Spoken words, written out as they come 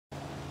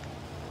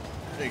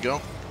There you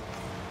go.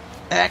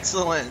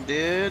 Excellent,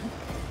 dude.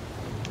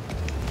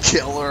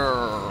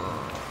 Killer.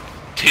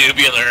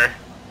 Tubular.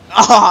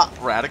 Ah,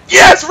 radical.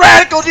 Yes,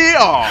 radical G.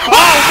 Oh,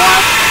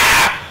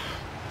 what?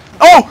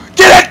 Oh,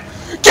 get it!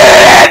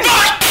 Get it!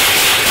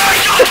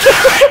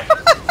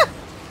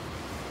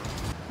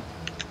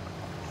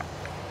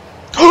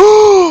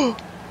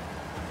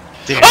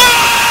 Damn.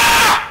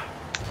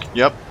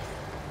 Yep.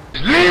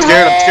 I'm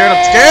scared. I'm scared.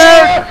 I'm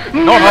scared.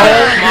 No, no. Oh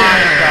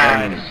my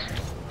god.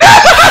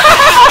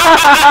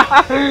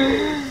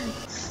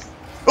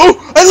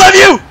 Oh, I love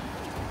you.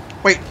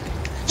 Wait.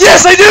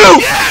 Yes, I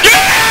do.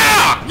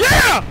 Yeah!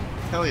 Yeah!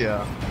 Hell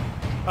yeah.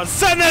 I'm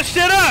setting that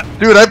shit up!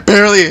 Dude, I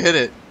barely hit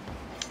it.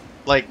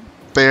 Like,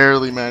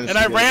 barely managed And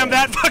to I get rammed it.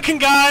 that fucking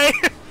guy!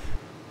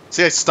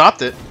 See, I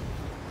stopped it.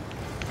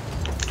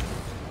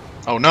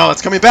 Oh no,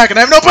 it's coming back and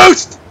I have no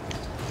boost!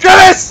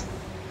 Travis!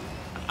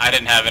 I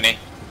didn't have any.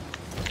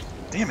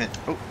 Damn it.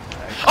 Oh,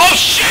 Oh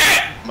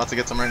shit! I'm about to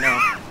get some right now.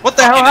 What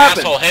the hell Fucking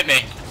happened? asshole hit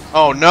me.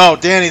 Oh no,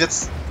 Danny,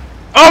 that's...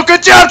 Oh,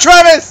 good job,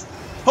 Travis!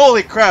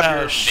 Holy crap, Oh,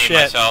 you're shit. Shit.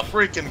 Myself.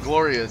 freaking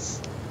glorious.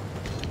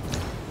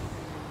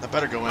 That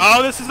better go in.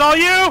 Oh, this is all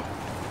you!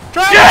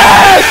 Travis!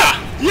 Yes!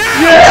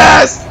 Yeah!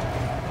 Yes!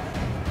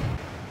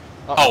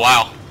 Oh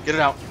wow. Get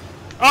it out.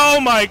 Oh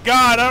my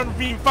god, I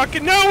don't even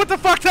fucking know what the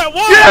fuck that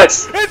was!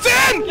 Yes! It's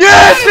in!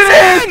 Yes,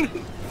 It's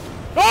in!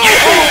 Oh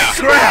Yeah!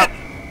 crap!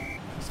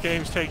 This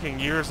game's taking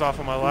years off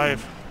of my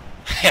life.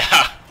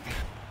 Yeah.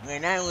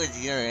 When I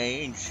was your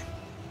age,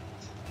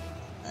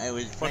 I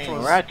was playing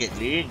was- Rocket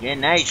League,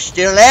 and I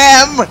still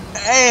am.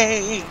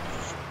 Hey.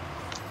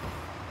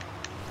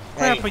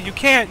 Crap, but you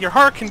can't, your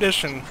heart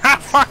condition. Ha,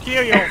 fuck you,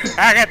 you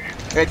faggot!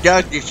 The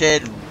doctor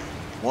said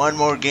one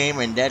more game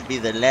and that'd be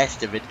the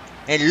last of it.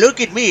 And look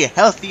at me,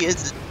 healthy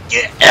as.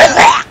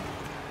 Ah.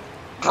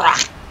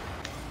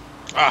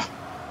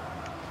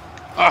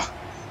 Ah.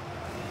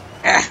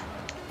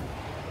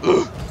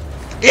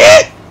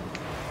 Eh!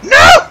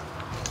 No!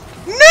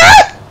 No!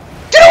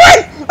 Get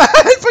away!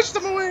 I pushed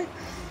them away.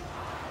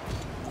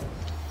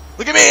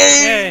 Look at me!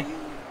 Hey,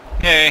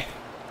 Hey.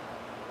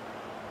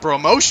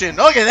 Promotion.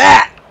 Look at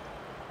that!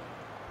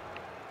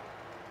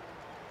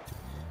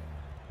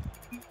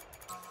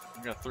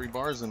 I got 3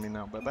 bars in me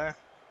now. Bye bye.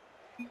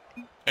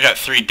 I got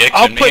 3 dicks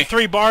I'll in put me.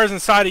 3 bars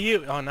inside of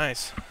you. Oh,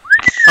 nice.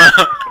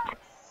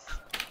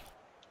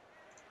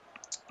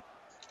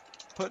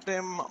 Put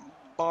them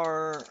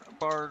bars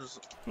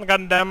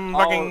Goddamn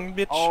fucking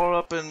bitch. all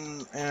up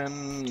in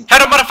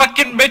Had a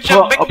motherfucking bitch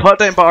up. I'll put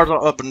them bars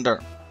all up in there.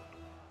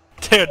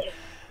 Dude,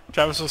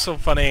 Travis was so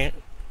funny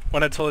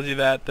when I told you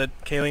that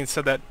Kayleen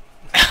said that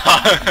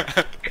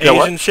Yeah,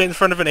 what? Asian shit in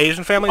front of an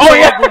Asian family. Oh, So,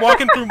 yeah. like, we're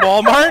walking through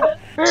Walmart,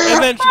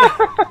 and then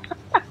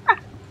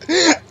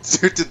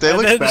Dude, did they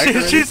look back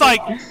already? she's like,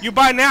 "You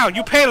buy now,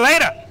 you pay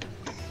later,"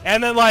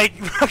 and then like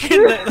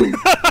fucking,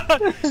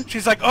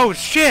 she's like, "Oh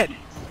shit."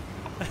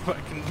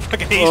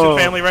 Fucking Asian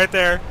family right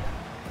there.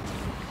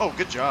 Oh,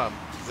 good job.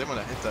 'Cause they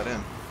want to hit that in.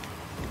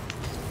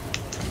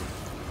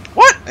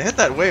 What? I hit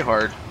that way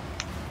hard.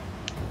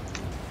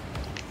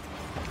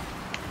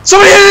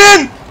 Somebody hit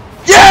it in!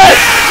 Yes!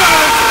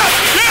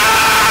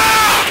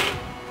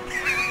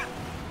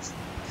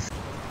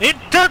 It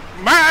took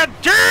my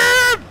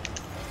germ!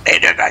 They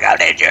took my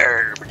goddamn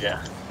germs.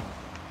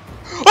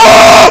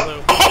 Oh!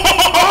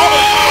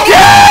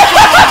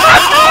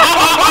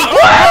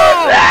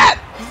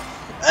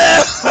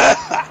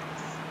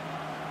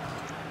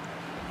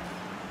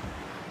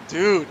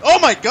 Dude, oh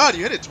my god,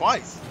 you hit it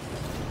twice.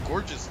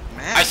 Gorgeous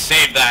man. I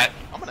saved that.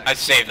 I'm gonna I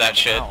saved that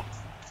shit. Wow.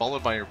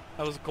 Followed by your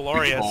That was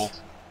glorious. ball.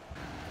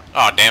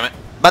 Oh damn it.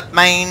 But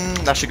mine,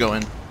 that should go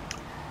in.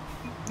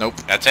 Nope.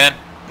 That's in.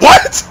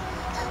 What?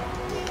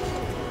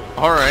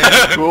 Alright,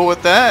 cool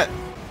with that.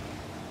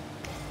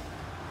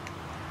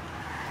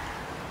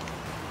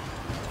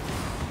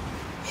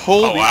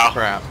 Holy Oh, wow.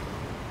 crap.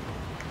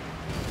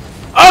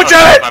 Oh,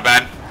 Jared! My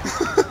bad.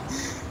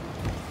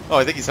 Oh,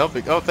 I think he's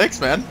helping. Oh,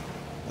 thanks, man.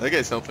 That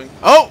guy's helping.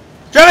 Oh!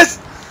 Travis!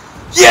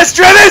 Yes,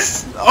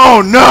 Travis!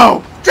 Oh,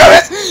 no!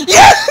 Travis!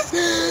 Yes!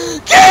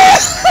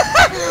 Yes!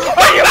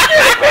 Are you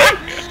kidding me?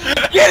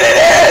 Get it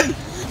in!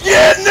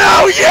 Yeah,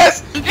 no!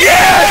 Yes!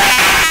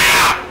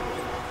 Yes!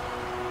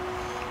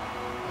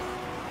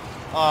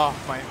 Oh,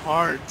 my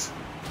heart.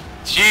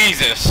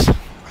 Jesus.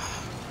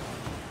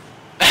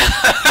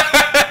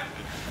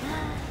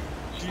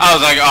 I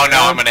was like, oh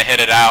no, I'm gonna hit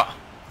it out.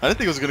 I didn't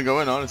think it was gonna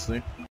go in,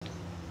 honestly.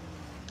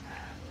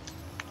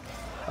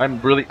 I'm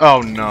really.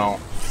 Oh no!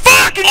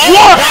 Fucking Oh,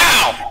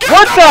 wow!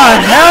 What the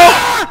hell?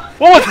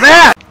 What was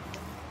that?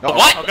 No,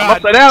 What? Oh, I'm God.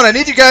 upside down. I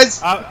need you guys.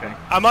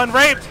 I'm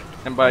unraped.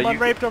 And by I'm you.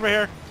 unraped over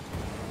here.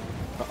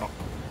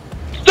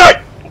 Start.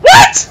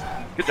 What?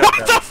 Good job, What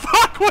Travis. the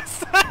fuck was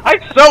that? I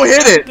so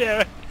hit it.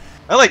 Damn it.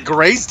 I like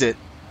grazed it.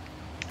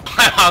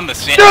 I'm the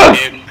same, Ugh.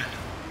 dude.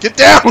 Get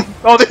down!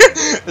 Oh,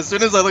 as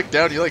soon as I looked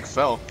down, you like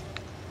fell.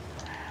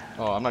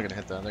 Oh, I'm not gonna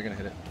hit that. They're gonna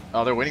hit it.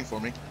 Oh, they're waiting for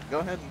me. Go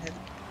ahead and hit it.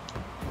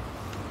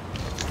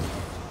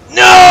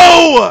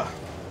 No!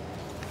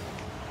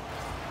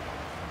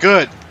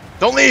 Good.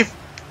 Don't leave.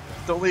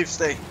 Don't leave.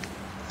 Stay.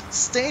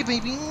 Stay,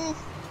 baby.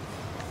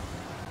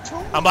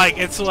 I'm like,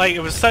 it's like,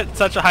 it was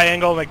such a high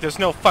angle, like, there's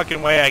no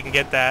fucking way I can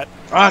get that.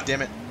 Ah,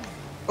 damn it.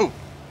 Oh,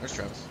 there's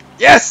Travis.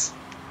 Yes!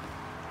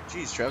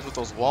 Jeez, Travis with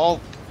those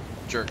wall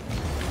jerk.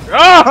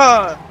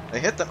 Ah! They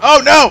hit them.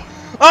 Oh no!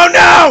 Oh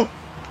no!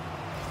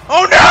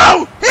 Oh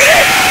no!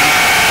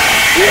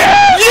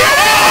 Yeah!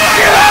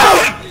 Get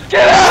out!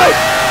 Get out!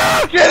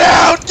 Get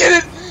out! Get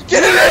it!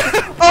 Get it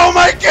in! Oh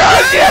my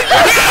god! Yes!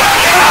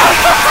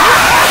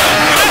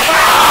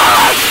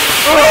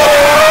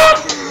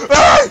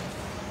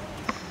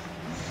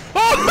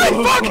 Oh my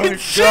fucking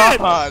shit!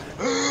 God.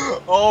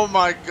 Oh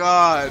my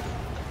god!